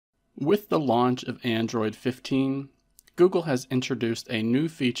With the launch of Android 15, Google has introduced a new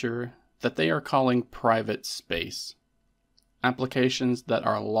feature that they are calling private space. Applications that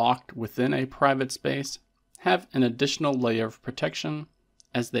are locked within a private space have an additional layer of protection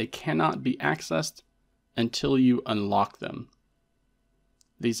as they cannot be accessed until you unlock them.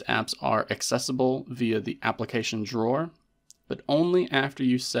 These apps are accessible via the application drawer, but only after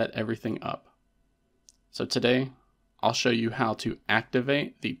you set everything up. So today, I'll show you how to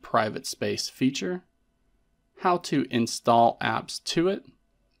activate the private space feature, how to install apps to it,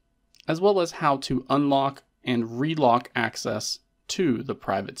 as well as how to unlock and relock access to the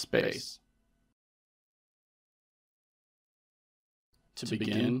private space. To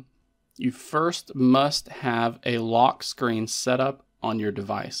begin, you first must have a lock screen set up on your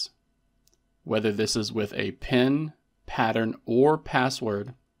device. Whether this is with a PIN, pattern, or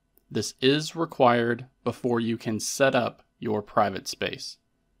password, this is required before you can set up your private space.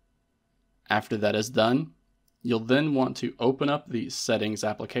 After that is done, you'll then want to open up the Settings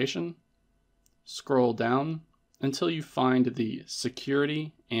application, scroll down until you find the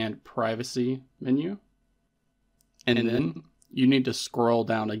Security and Privacy menu, and then you need to scroll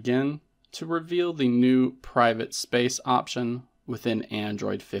down again to reveal the new private space option within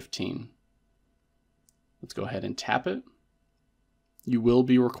Android 15. Let's go ahead and tap it. You will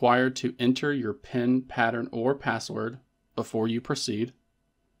be required to enter your PIN, pattern, or password before you proceed.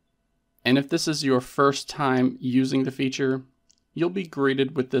 And if this is your first time using the feature, you'll be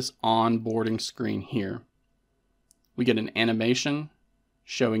greeted with this onboarding screen here. We get an animation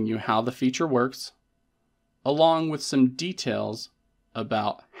showing you how the feature works, along with some details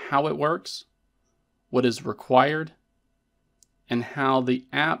about how it works, what is required, and how the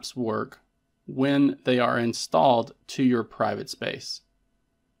apps work when they are installed to your private space.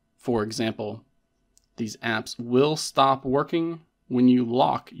 For example, these apps will stop working when you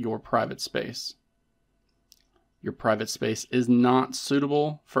lock your private space. Your private space is not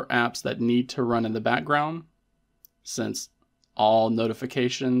suitable for apps that need to run in the background, since all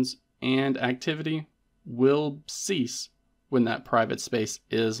notifications and activity will cease when that private space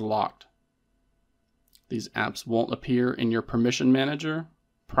is locked. These apps won't appear in your permission manager,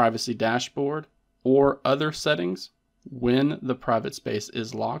 privacy dashboard, or other settings when the private space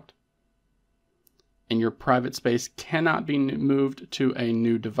is locked. And your private space cannot be moved to a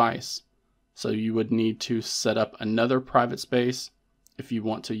new device, so you would need to set up another private space if you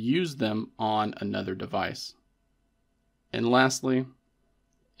want to use them on another device. And lastly,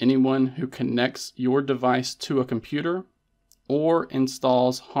 anyone who connects your device to a computer or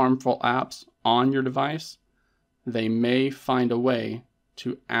installs harmful apps on your device, they may find a way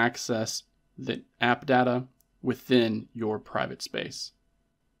to access the app data within your private space.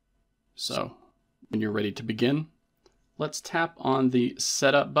 So, when you're ready to begin, let's tap on the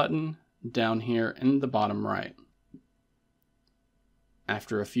Setup button down here in the bottom right.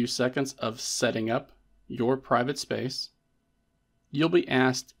 After a few seconds of setting up your private space, you'll be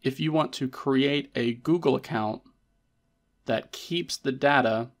asked if you want to create a Google account that keeps the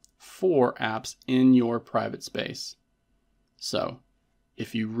data for apps in your private space. So,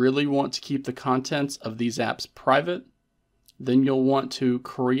 if you really want to keep the contents of these apps private, then you'll want to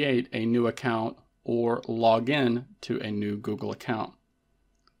create a new account or log in to a new Google account.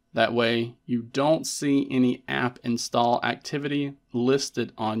 That way, you don't see any app install activity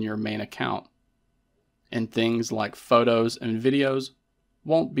listed on your main account. And things like photos and videos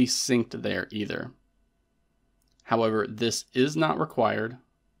won't be synced there either. However, this is not required,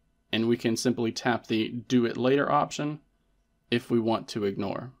 and we can simply tap the Do It Later option if we want to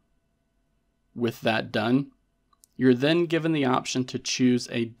ignore. With that done, you're then given the option to choose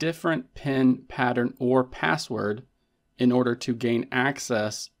a different PIN, pattern, or password in order to gain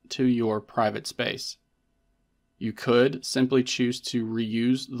access to your private space. You could simply choose to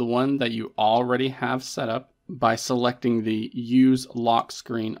reuse the one that you already have set up by selecting the Use Lock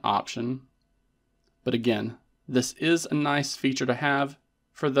Screen option. But again, this is a nice feature to have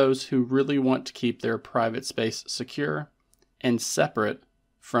for those who really want to keep their private space secure and separate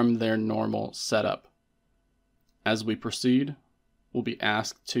from their normal setup. As we proceed, we'll be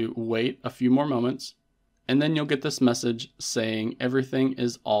asked to wait a few more moments, and then you'll get this message saying everything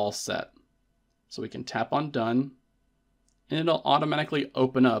is all set. So we can tap on Done, and it'll automatically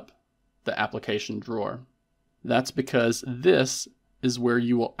open up the application drawer. That's because this is where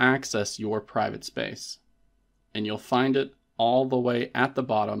you will access your private space, and you'll find it all the way at the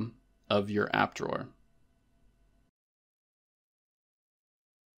bottom of your app drawer.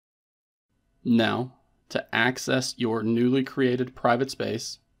 Now, to access your newly created private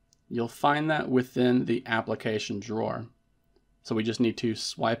space, you'll find that within the application drawer. So we just need to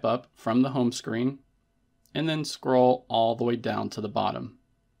swipe up from the home screen and then scroll all the way down to the bottom.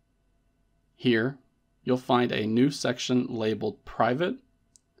 Here, you'll find a new section labeled Private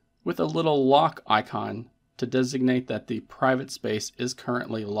with a little lock icon to designate that the private space is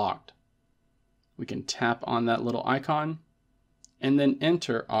currently locked. We can tap on that little icon and then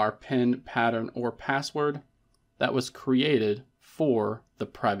enter our PIN, pattern, or password that was created for the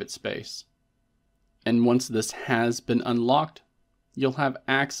private space. And once this has been unlocked, you'll have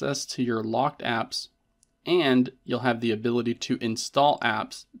access to your locked apps and you'll have the ability to install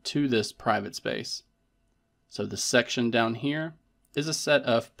apps to this private space. So the section down here is a set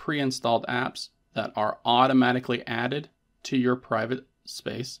of pre-installed apps that are automatically added to your private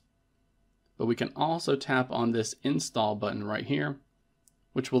space. But we can also tap on this install button right here,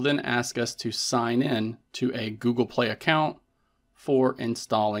 which will then ask us to sign in to a Google Play account for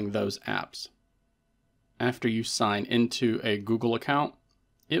installing those apps. After you sign into a Google account,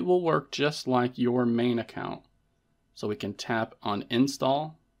 it will work just like your main account. So we can tap on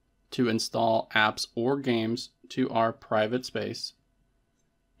install to install apps or games to our private space.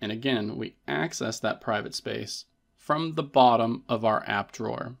 And again, we access that private space from the bottom of our app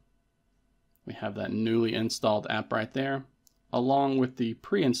drawer. We have that newly installed app right there, along with the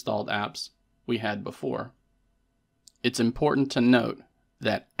pre-installed apps we had before. It's important to note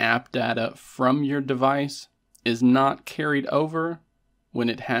that app data from your device is not carried over when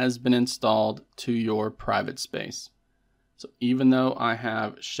it has been installed to your private space. So even though I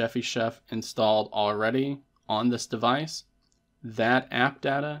have Chefy Chef installed already on this device, that app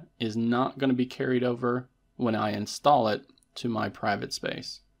data is not going to be carried over when I install it to my private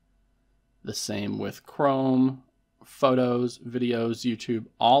space. The same with Chrome, photos, videos, YouTube,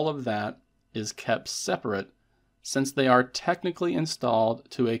 all of that is kept separate since they are technically installed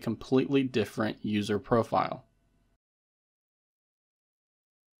to a completely different user profile.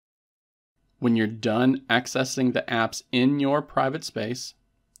 When you're done accessing the apps in your private space,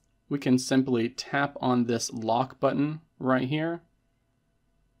 we can simply tap on this lock button right here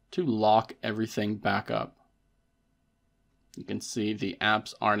to lock everything back up. You can see the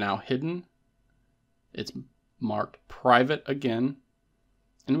apps are now hidden. It's marked private again,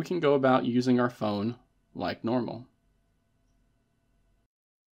 and we can go about using our phone like normal.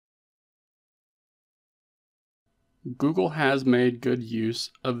 Google has made good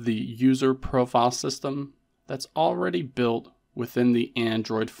use of the user profile system that's already built within the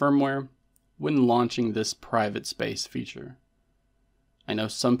Android firmware when launching this private space feature. I know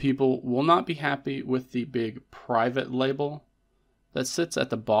some people will not be happy with the big private label that sits at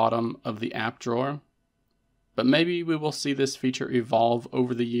the bottom of the app drawer, but maybe we will see this feature evolve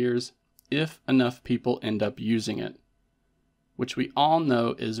over the years if enough people end up using it, which we all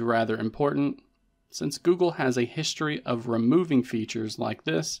know is rather important since Google has a history of removing features like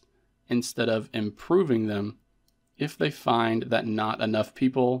this instead of improving them if they find that not enough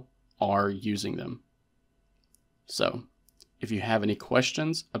people are using them. So, if you have any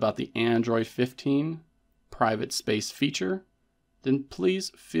questions about the Android 15 private space feature, then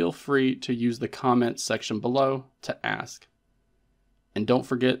please feel free to use the comment section below to ask. And don't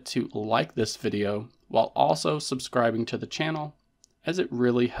forget to like this video while also subscribing to the channel, as it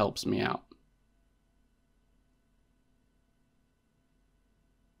really helps me out.